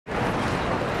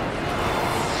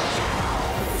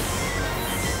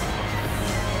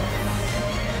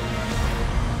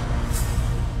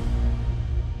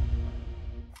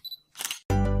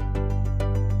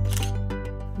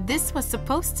This was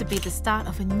supposed to be the start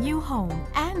of a new home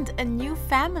and a new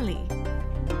family.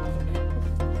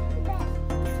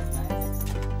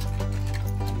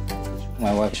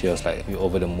 My wife, she was like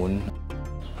over the moon.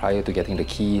 Prior to getting the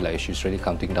key, like she's really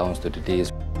counting down to the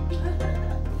days.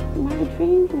 My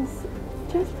dream is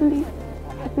just to live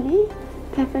happily,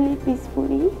 carefully,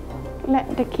 peacefully,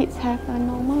 let the kids have a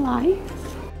normal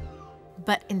life.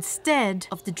 But instead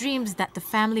of the dreams that the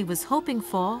family was hoping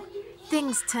for,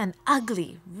 things turned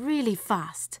ugly really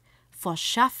fast for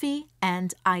Shafi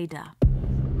and Ida.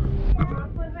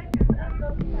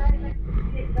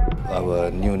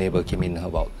 Our new neighbour came in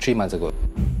about 3 months ago.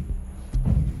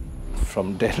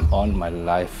 From then on, my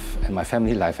life and my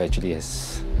family life actually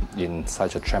is in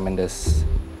such a tremendous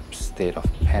state of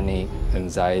panic,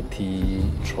 anxiety,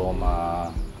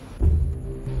 trauma.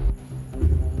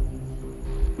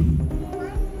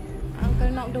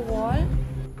 Uncle knocked the wall.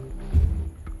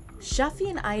 Shafi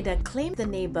and Ida claim the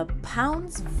neighbour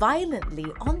pounds violently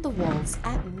on the walls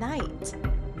at night,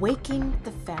 waking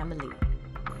the family.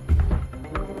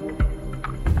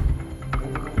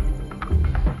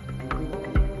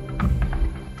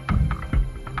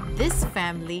 This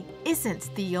family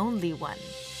isn't the only one.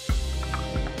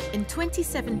 In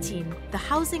 2017, the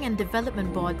Housing and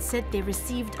Development Board said they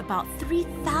received about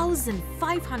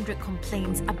 3,500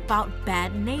 complaints about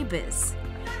bad neighbours.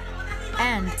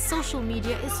 And social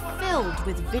media is filled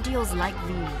with videos like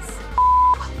these.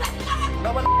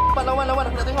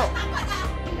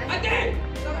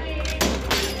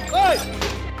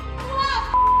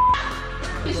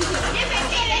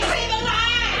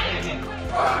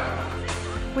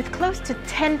 With close to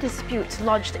 10 disputes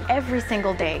lodged every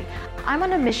single day, I'm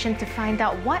on a mission to find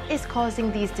out what is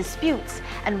causing these disputes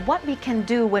and what we can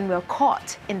do when we're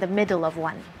caught in the middle of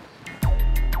one.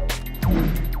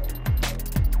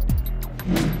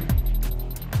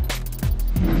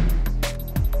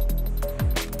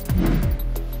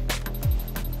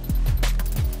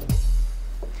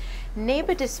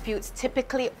 Neighbour disputes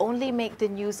typically only make the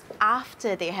news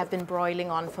after they have been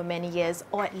broiling on for many years,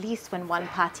 or at least when one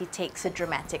party takes a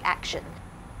dramatic action.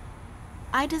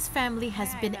 Ida's family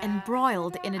has been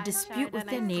embroiled in a dispute with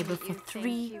their neighbour for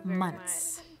 3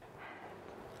 months.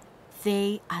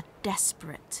 They are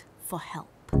desperate for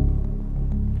help.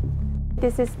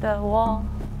 This is the wall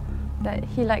that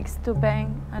he likes to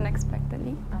bang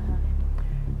unexpectedly.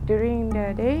 During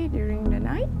the day, during the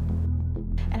night.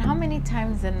 And how many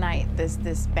times a night does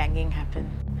this banging happen?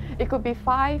 It could be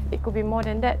 5, it could be more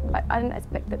than that, but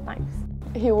unexpected times.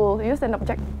 He will use an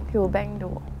object, he will bang the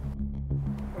wall.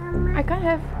 I can't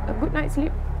have a good night's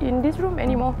sleep in this room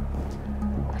anymore.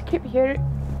 I keep hearing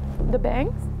the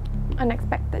bangs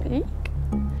unexpectedly.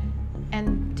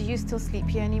 And do you still sleep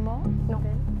here anymore? No.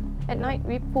 At night,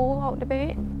 we pull out the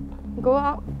bed, go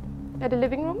out at the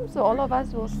living room, so all of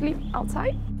us will sleep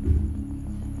outside.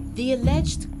 The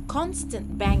alleged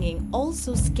constant banging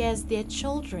also scares their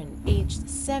children aged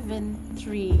 7,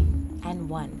 3, and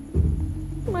 1.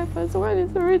 My first one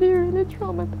is already really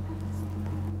traumatized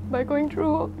by going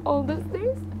through all these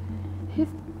things.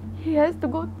 He has to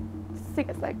go seek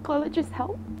a psychologist's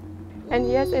help, and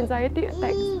he has anxiety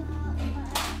attacks.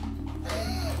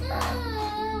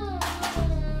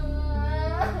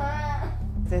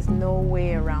 There's no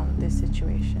way around this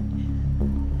situation.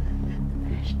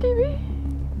 HDB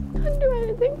can't do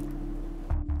anything.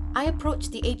 I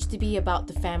approached the HDB about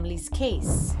the family's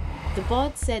case. The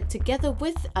board said together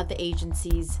with other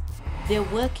agencies, they're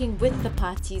working with the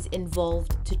parties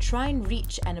involved to try and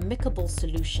reach an amicable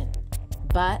solution.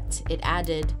 But, it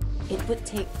added, it would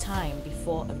take time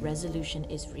before a resolution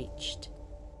is reached.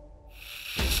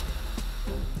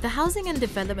 The Housing and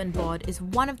Development Board is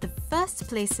one of the first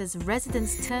places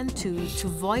residents turn to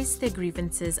voice their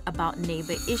grievances about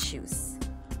neighbour issues.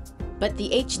 But the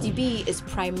HDB is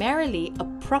primarily a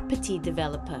property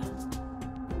developer.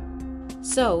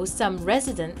 So some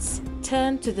residents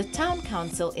turn to the town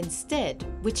council instead,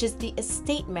 which is the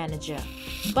estate manager.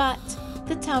 But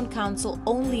the town council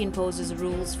only imposes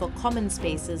rules for common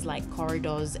spaces like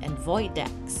corridors and void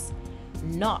decks,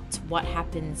 not what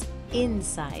happens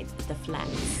inside the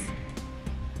flats.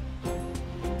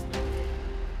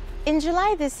 In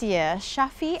July this year,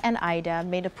 Shafi and Ida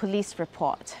made a police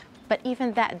report, but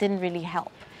even that didn't really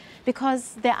help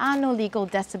because there are no legal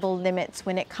decibel limits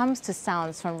when it comes to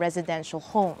sounds from residential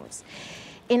homes.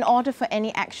 In order for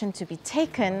any action to be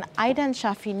taken, Ida and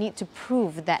Shafi need to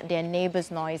prove that their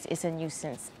neighbour's noise is a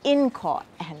nuisance in court,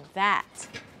 and that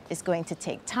is going to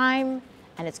take time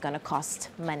and it's going to cost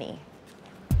money.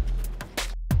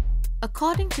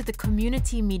 According to the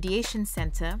Community Mediation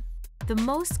Centre, the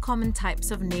most common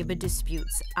types of neighbour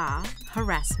disputes are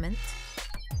harassment,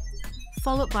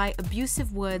 followed by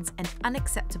abusive words and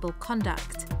unacceptable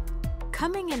conduct.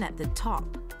 Coming in at the top,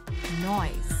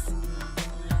 noise.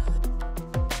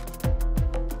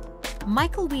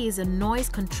 Michael Wee is a noise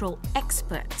control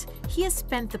expert. He has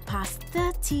spent the past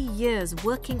 30 years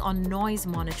working on noise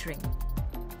monitoring.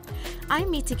 I'm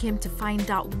meeting him to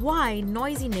find out why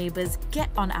noisy neighbours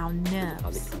get on our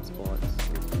nerves.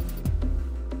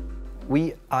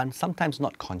 We are sometimes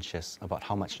not conscious about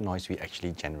how much noise we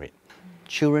actually generate.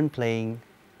 Children playing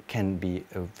can be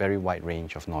a very wide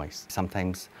range of noise.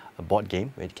 Sometimes a board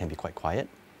game where it can be quite quiet,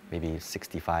 maybe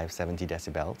 65, 70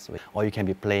 decibels. Or you can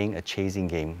be playing a chasing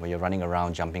game where you're running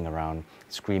around, jumping around,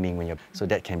 screaming when you're... So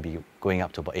that can be going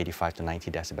up to about 85 to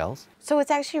 90 decibels. So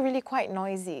it's actually really quite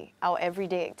noisy, our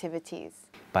everyday activities.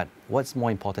 But what's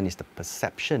more important is the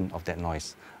perception of that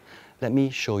noise. Let me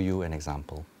show you an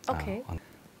example. Okay.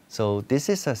 So this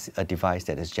is a device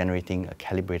that is generating a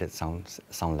calibrated sound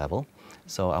level.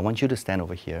 So I want you to stand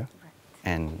over here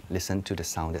and listen to the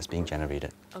sound that's being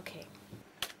generated. Okay.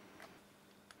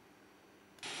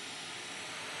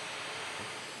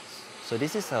 So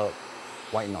this is a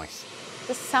white noise.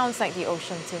 This sounds like the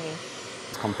ocean to me.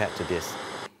 Compared to this.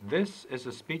 This is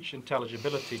a speech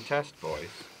intelligibility test voice.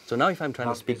 So now if I'm trying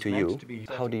to speak to you,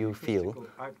 how do you feel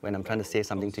when I'm trying to say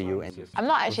something to you? And I'm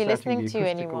not actually listening to you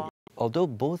anymore. although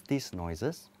both these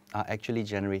noises are actually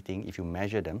generating, if you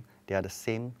measure them, they are the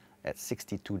same at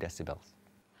 62 decibels.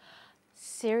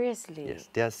 Seriously? Yes,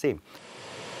 they are the same.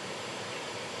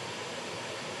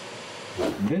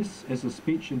 This is a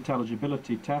speech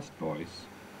intelligibility test voice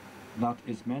that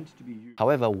is meant to be used.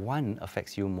 However, one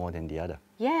affects you more than the other.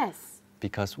 Yes.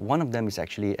 Because one of them is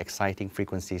actually exciting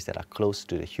frequencies that are close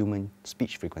to the human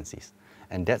speech frequencies.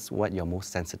 And that's what you're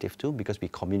most sensitive to because we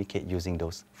communicate using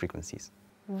those frequencies.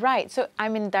 Right, so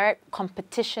I'm in direct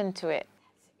competition to it.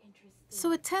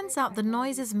 So it turns out the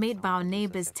noises made by our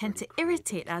neighbours tend to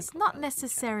irritate us, not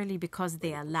necessarily because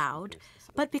they are loud,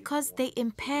 but because they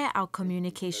impair our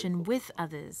communication with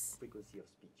others.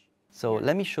 So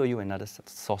let me show you another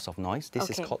source of noise. This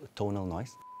is called tonal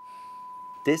noise.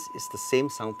 This is the same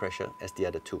sound pressure as the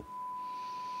other two.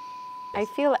 I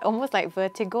feel almost like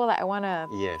vertigo, like I want to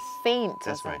faint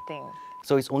or something. Right.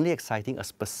 So it's only exciting a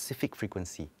specific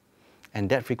frequency. And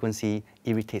that frequency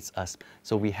irritates us.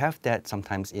 So we have that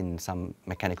sometimes in some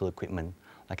mechanical equipment,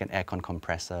 like an aircon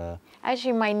compressor.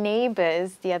 Actually, my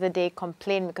neighbours the other day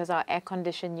complained because our air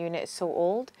condition unit is so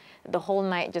old, the whole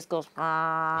night just goes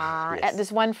at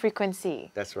this one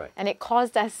frequency. That's right. And it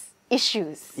caused us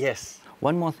issues. Yes.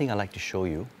 One more thing I'd like to show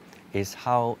you is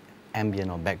how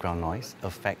ambient or background noise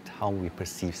affect how we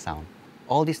perceive sound.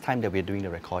 All this time that we're doing the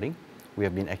recording, we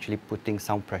have been actually putting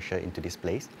sound pressure into this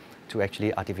place to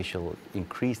actually artificially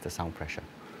increase the sound pressure.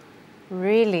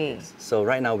 Really? Yes. So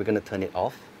right now we're going to turn it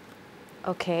off.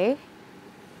 Okay.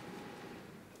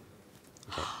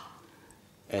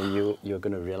 And you're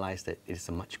going to realize that it's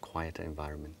a much quieter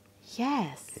environment.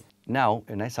 Yes. Okay. Now,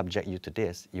 when I subject you to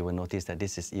this, you will notice that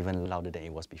this is even louder than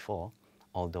it was before,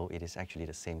 although it is actually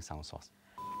the same sound source.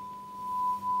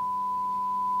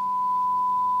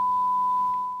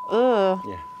 Ugh.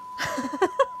 Yeah.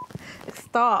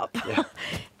 Stop. Yeah.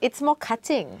 It's more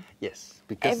cutting. Yes.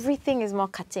 Because everything is more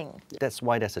cutting. That's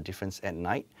why there's a difference at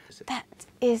night. That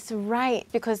is right,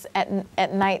 because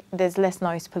at night there's less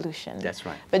noise pollution. That's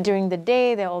right. But during the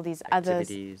day there are all these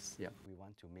activities. others. Yeah. We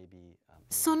want to maybe...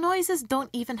 So noises don't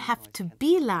even have to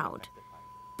be loud.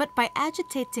 But by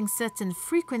agitating certain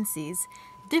frequencies,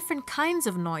 different kinds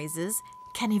of noises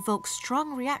can evoke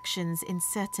strong reactions in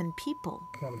certain people.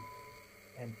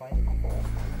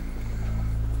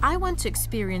 I want to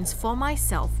experience for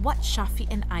myself what Shafi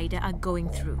and Ida are going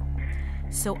through.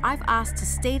 So I've asked to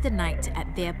stay the night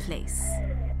at their place.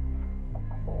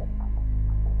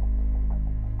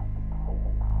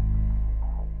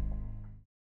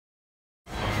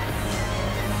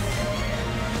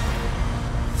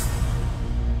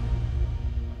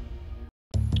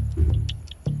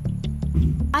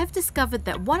 I've discovered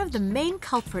that one of the main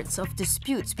culprits of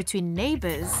disputes between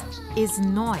neighbours is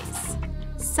noise,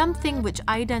 something which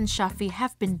Ida and Shafi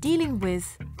have been dealing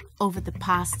with over the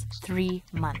past 3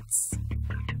 months.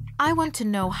 I want to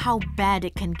know how bad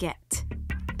it can get,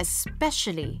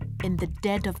 especially in the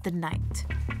dead of the night.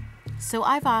 So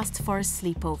I've asked for a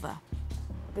sleepover.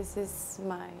 This is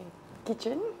my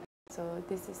kitchen. So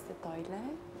this is the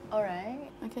toilet. All right.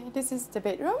 Okay, this is the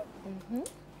bedroom.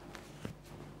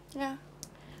 Yeah.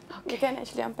 Okay. You can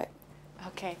actually unpack.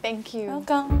 Okay, thank you.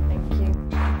 Welcome. Thank you.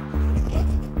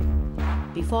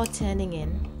 Before turning in,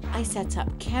 I set up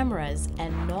cameras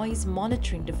and noise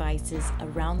monitoring devices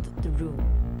around the room.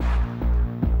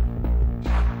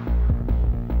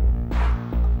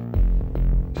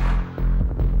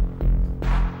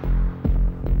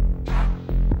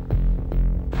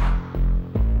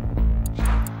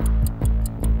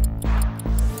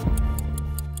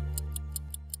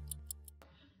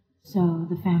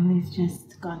 the family's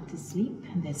just gone to sleep.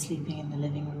 They're sleeping in the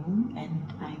living room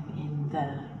and I'm in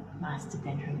the master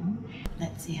bedroom.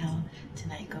 Let's see how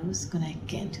tonight goes. Gonna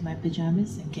get into my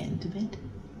pajamas and get into bed.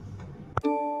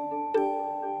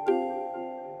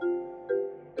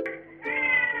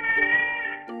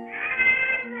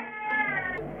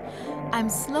 I'm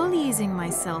slowly easing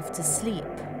myself to sleep.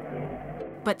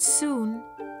 But soon,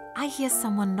 I hear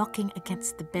someone knocking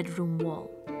against the bedroom wall.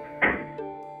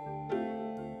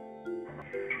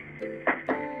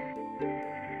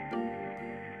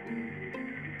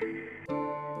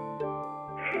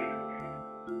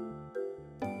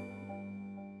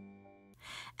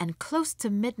 And close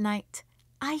to midnight,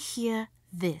 I hear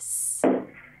this. So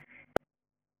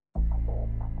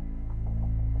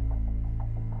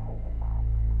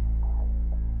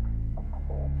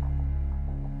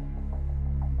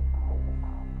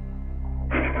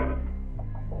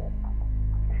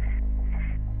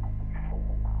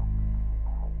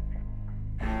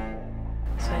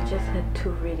I just heard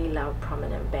two really loud,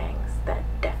 prominent bangs that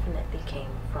definitely came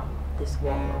from this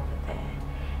wall over there.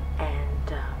 And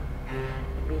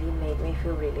it really made me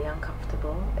feel really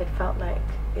uncomfortable. It felt like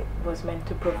it was meant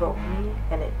to provoke me,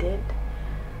 and it did.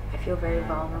 I feel very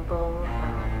vulnerable.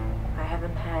 I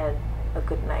haven't had a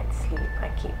good night's sleep. I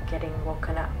keep getting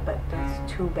woken up, but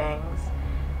those two bangs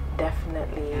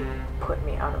definitely put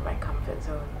me out of my comfort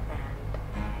zone,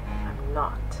 and I'm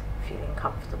not feeling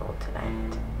comfortable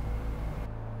tonight.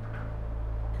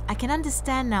 I can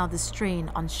understand now the strain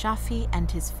on Shafi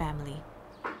and his family.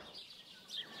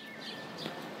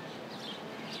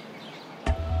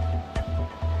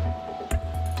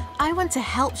 I want to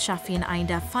help Shafi and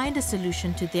Aida find a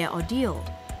solution to their ordeal.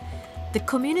 The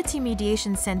Community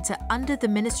Mediation Centre under the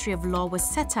Ministry of Law was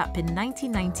set up in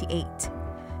 1998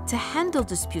 to handle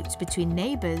disputes between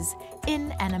neighbours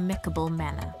in an amicable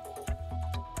manner.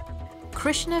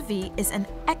 Krishna V is an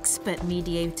expert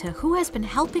mediator who has been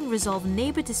helping resolve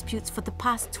neighbour disputes for the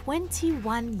past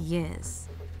 21 years.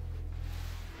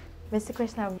 Mr.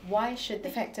 Krishna, why should the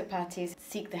affected parties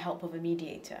seek the help of a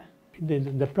mediator?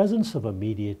 The presence of a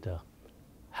mediator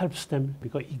helps them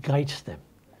because it guides them,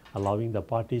 allowing the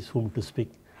parties whom to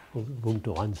speak, whom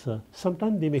to answer.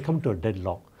 Sometimes they may come to a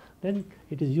deadlock. Then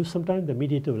it is used, sometimes the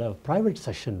mediator will have a private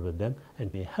session with them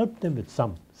and may help them with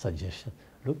some suggestion.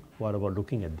 Look, what about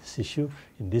looking at this issue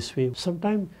in this way?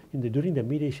 Sometimes during the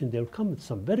mediation, they'll come with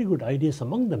some very good ideas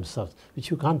among themselves,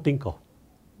 which you can't think of.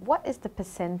 What is the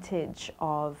percentage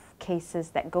of cases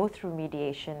that go through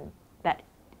mediation that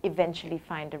eventually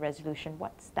find a resolution?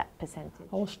 What's that percentage?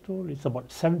 I was told it's about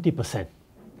 70%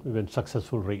 even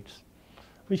successful rates,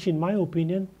 which in my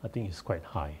opinion, I think is quite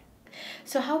high.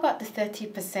 So how about the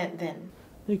 30% then?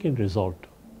 They can resort to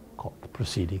court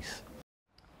proceedings.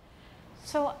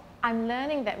 So I'm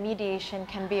learning that mediation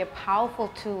can be a powerful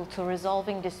tool to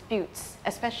resolving disputes,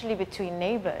 especially between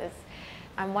neighbours.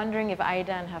 I'm wondering if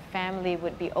Aida and her family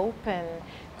would be open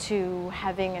to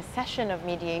having a session of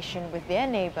mediation with their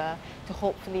neighbour to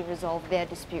hopefully resolve their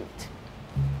dispute.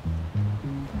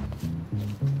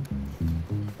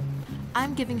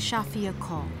 I'm giving Shafi a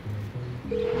call.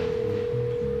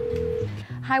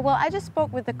 Hi, well, I just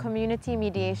spoke with the Community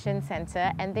Mediation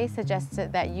Centre and they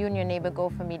suggested that you and your neighbour go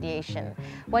for mediation.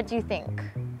 What do you think?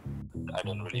 I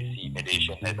don't really see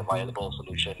mediation as a viable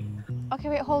solution. Okay,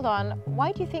 wait, hold on.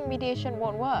 Why do you think mediation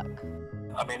won't work?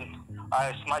 I mean,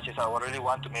 as much as I really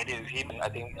want to mediate with him, I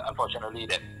think unfortunately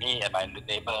that me and my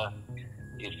neighbour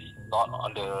is not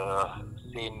on the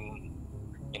same,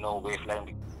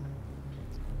 wavelength.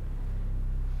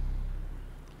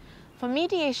 For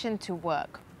mediation to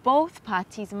work, both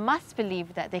parties must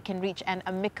believe that they can reach an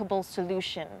amicable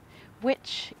solution,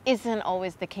 which isn't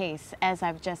always the case, as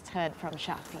I've just heard from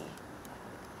Shafi.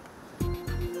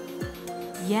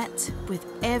 Yet, with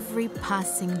every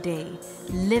passing day,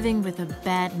 living with a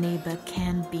bad neighbour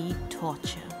can be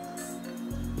torture.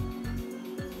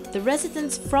 The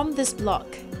residents from this block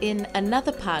in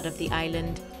another part of the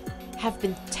island have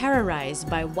been terrorised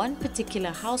by one particular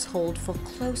household for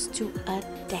close to a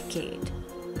decade.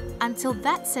 Until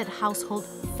that said household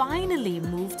finally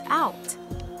moved out.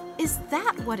 Is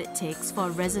that what it takes for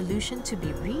a resolution to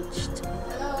be reached?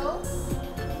 Hello?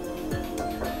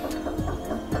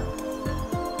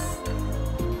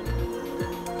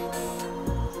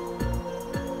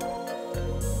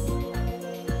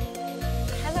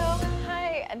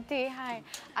 Hi.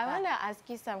 I want to ask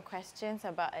you some questions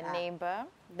about a neighbour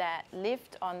that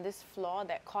lived on this floor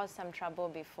that caused some trouble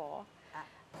before.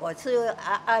 我是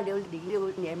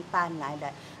2006年搬来的，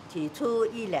起初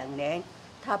1-2年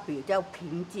他比较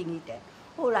平静一点，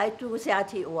后来住下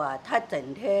去哇，他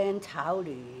整天吵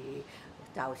你，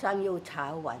早上又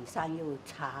吵，晚上又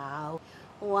吵，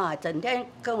哇，整天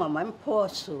跟我们泼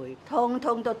水，通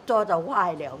通都做得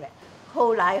坏了的。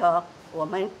后来我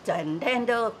们整天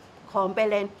都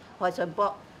complain 或者不。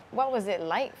What was it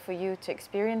like for you to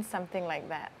experience something like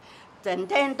that? 整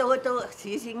天都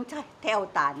死心跳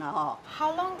蛋了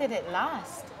How long did it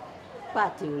last?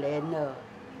 8-9年了，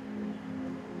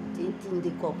真的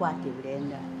过8-9年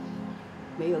了，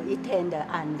没有一天的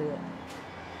安乐。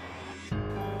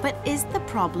But is the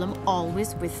problem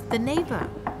always with the neighbour?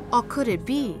 Or could it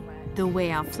be the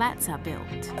way our flats are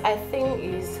built? I think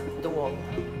it's the wall.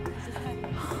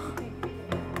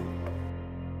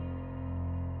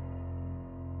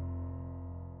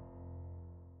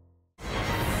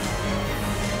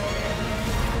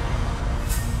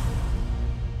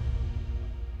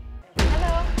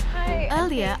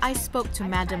 Earlier, I spoke to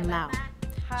Madam Lau.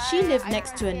 She lived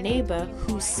next to a neighbour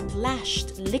who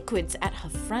splashed liquids at her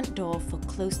front door for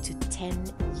close to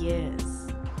 10 years.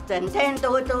 整天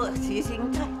都死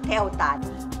心跳蛋。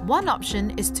One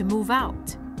option is to move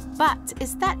out. But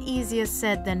is that easier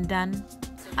said than done?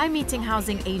 I'm meeting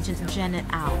housing agent Janet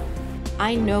Au.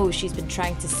 I know she's been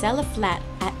trying to sell a flat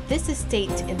at this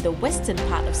estate in the western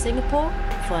part of Singapore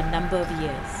for a number of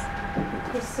years.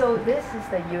 So this is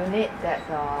the unit that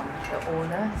the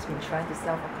owner has been trying to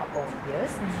sell for a couple of years,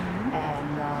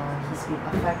 and he's been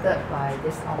affected by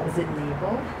this opposite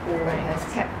neighbour who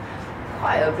has kept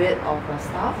quite a bit of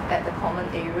stuff at the common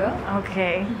area.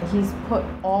 Okay. He's put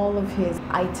all of his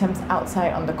items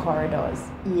outside on the corridors.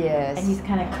 Yes. And he's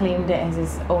kind of claimed it as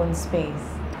his own space.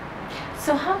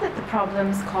 So how did the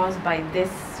problems caused by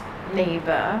this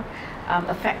neighbour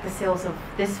affect the sales of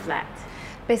this flat?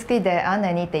 Basically, there aren't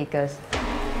any takers.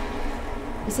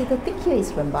 You see, the thing here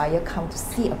is when buyers come to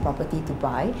see a property to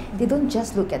buy, they don't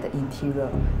just look at the interior.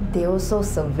 They also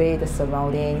survey the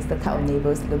surroundings, the type of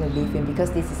neighbours they're going to live in,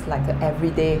 because this is like an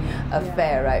everyday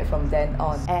affair, right, from then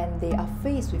on. And they are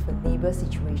faced with a neighbour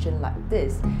situation like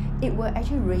this. It will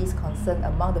actually raise concern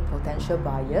among the potential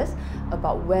buyers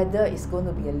about whether it's going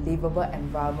to be a livable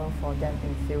environment for them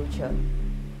in future.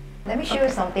 Let me show you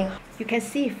something. You can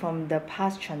see from the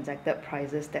past transacted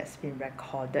prices that's been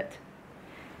recorded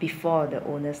before the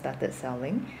owner started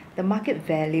selling, the market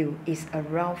value is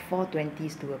around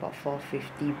 420s to about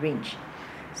 450 range.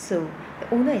 So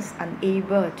the owner is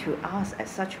unable to ask at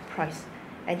such a price,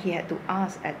 and he had to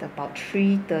ask at about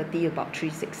 330, about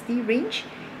 360 range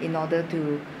in order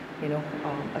to,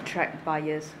 attract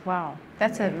buyers. Wow,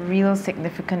 that's a real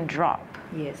significant drop.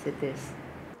 Yes, it is.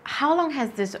 How long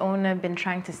has this owner been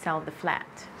trying to sell the flat?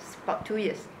 It's about 2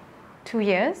 years. 2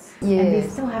 years? Yes. And they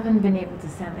still haven't been able to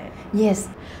sell it? Yes.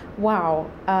 Wow.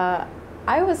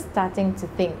 I was starting to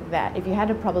think that if you had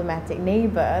a problematic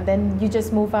neighbour, then you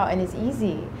just move out and it's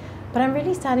easy. But I'm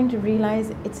really starting to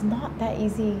realise it's not that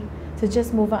easy to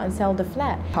just move out and sell the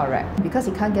flat. Correct. Because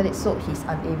he can't get it sold, he's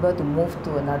unable to move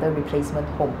to another replacement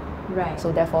home. Right.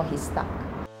 So therefore he's stuck.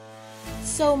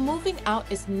 So moving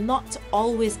out is not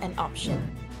always an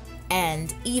option.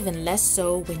 And even less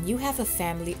so when you have a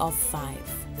family of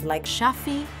 5, like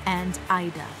Shafi and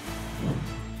Ida.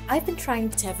 I've been trying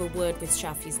to have a word with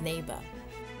Shafi's neighbour.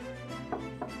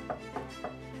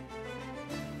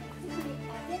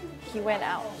 He went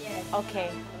out? Okay.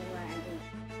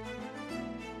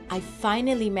 I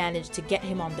finally managed to get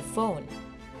him on the phone.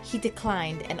 He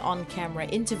declined an on-camera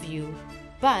interview,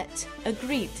 but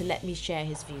agreed to let me share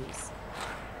his views.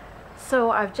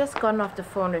 So I've just gotten off the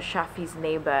phone with Shafi's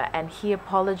neighbour, and he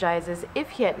apologizes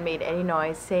if he had made any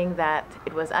noise, saying that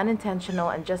it was unintentional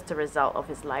and just a result of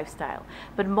his lifestyle.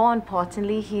 But more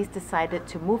importantly, he's decided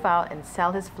to move out and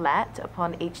sell his flat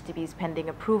upon HDB's pending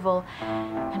approval,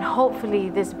 and hopefully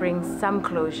this brings some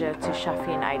closure to Shafi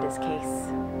and Ida's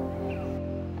case.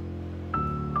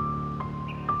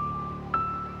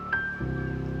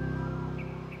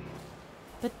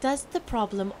 But does the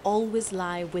problem always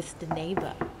lie with the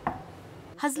neighbour?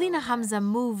 Hazlina Hamza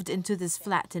moved into this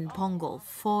flat in Punggol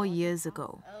 4 years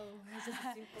ago.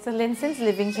 So Lynn, since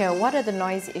living here, what are the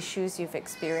noise issues you've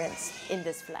experienced in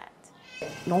this flat?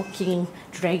 Knocking,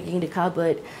 dragging the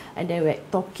cupboard, and then we're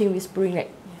talking, whispering,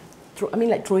 like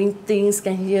throwing things,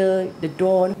 can hear the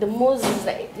door. The most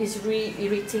is really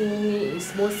irritating me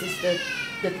is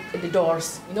the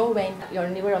doors. You know, when your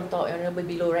neighbor on top, your neighbor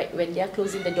below, right? When they are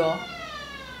closing the door,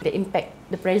 the impact,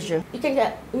 the pressure. You can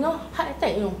get, heart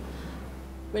attack,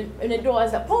 When the door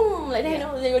is like, boom, like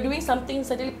that, they were doing something,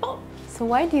 suddenly, pop. So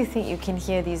why do you think you can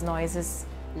hear these noises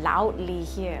loudly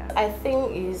here? I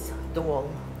think it's the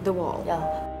wall. The wall? Yeah.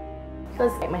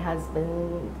 Because my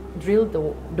husband drilled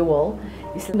the wall.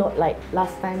 It's not like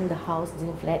last time the house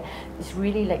didn't flat. It's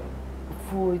really like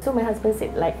full. So my husband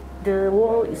said like the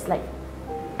wall is like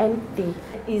empty.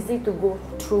 easy to go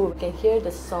through. You can hear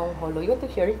the sound hollow. You want to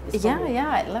hear it?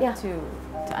 Yeah, I'd love to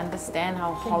understand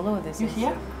how hollow this is.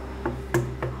 Yeah.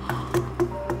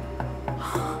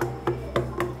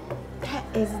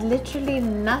 There is literally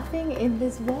nothing in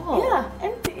this wall. Yeah,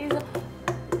 empty.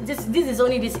 This is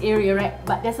only this area, right?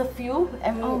 But there's a few,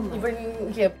 and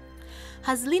even here.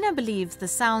 Hazlina believes the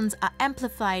sounds are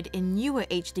amplified in newer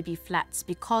HDB flats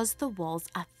because the walls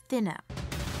are thinner.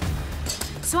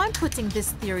 So I'm putting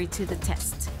this theory to the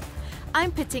test.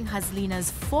 I'm pitting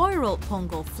Hazlina's 4-year-old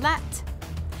Punggol flat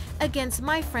against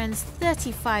my friend's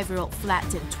 35-year-old flat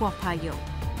in Tua Payoh.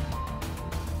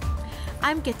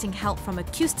 I'm getting help from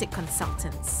acoustic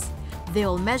consultants.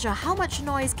 They'll measure how much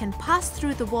noise can pass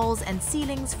through the walls and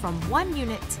ceilings from one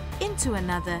unit into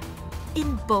another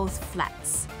in both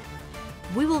flats.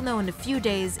 We will know in a few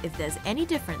days if there's any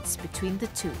difference between the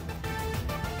two.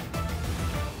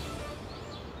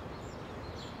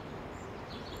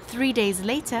 Three days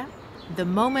later, the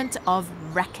moment of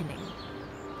reckoning.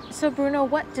 So Bruno,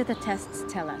 what do the tests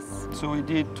tell us? So we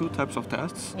did 2 types of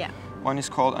tests. Yeah. One is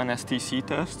called an STC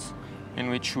test, in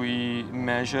which we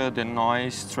measure the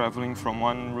noise traveling from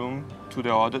one room to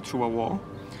the other through a wall.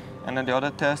 And then the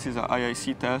other test is an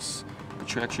IIC test,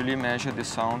 which we actually measure the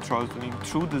sound traveling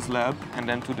through the slab and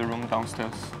then to the room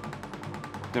downstairs.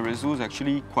 The result is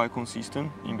actually quite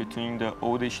consistent in between the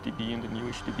old HDB and the new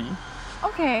HDB.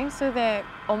 Okay, so they're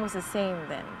almost the same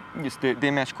then? Yes,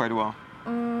 they match quite well.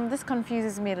 This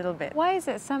confuses me a little bit. Why is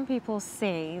it some people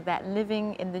say that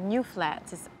living in the new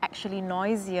flats is actually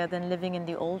noisier than living in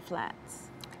the old flats?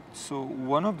 So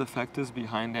one of the factors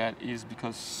behind that is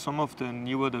because some of the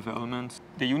newer developments,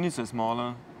 the units are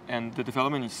smaller and the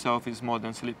development itself is more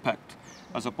densely packed,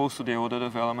 as opposed to the older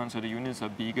developments where the units are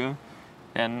bigger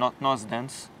and not as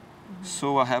dense.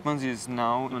 So what happens is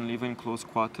now when living in close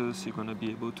quarters, you're going to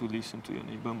be able to listen to your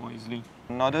neighbor more easily.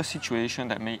 Another situation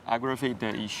that may aggravate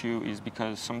that issue is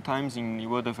because sometimes in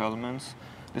newer developments,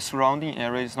 the surrounding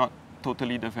area is not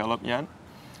totally developed yet.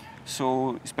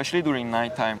 So especially during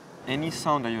nighttime, any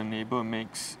sound that your neighbor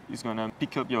makes is going to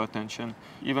pick up your attention,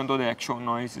 even though the actual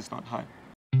noise is not high.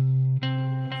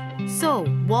 So,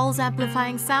 walls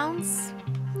amplifying sounds?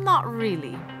 Not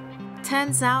really.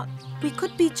 Turns out, we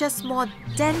could be just more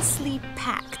densely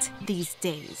packed these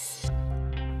days.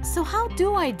 So how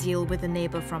do I deal with a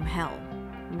neighbor from hell?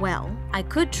 Well, I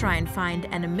could try and find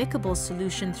an amicable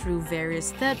solution through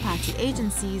various third-party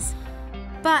agencies,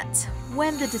 but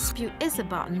when the dispute is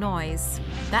about noise,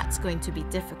 that's going to be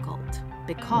difficult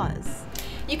because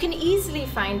you can easily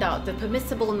find out the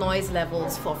permissible noise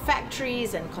levels for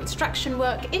factories and construction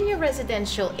work in your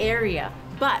residential area.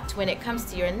 But when it comes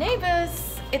to your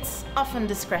neighbors, it's often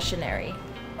discretionary.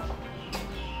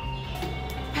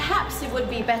 Perhaps it would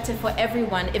be better for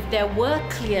everyone if there were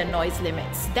clear noise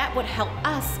limits. That would help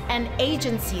us and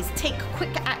agencies take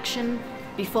quick action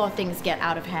before things get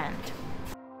out of hand.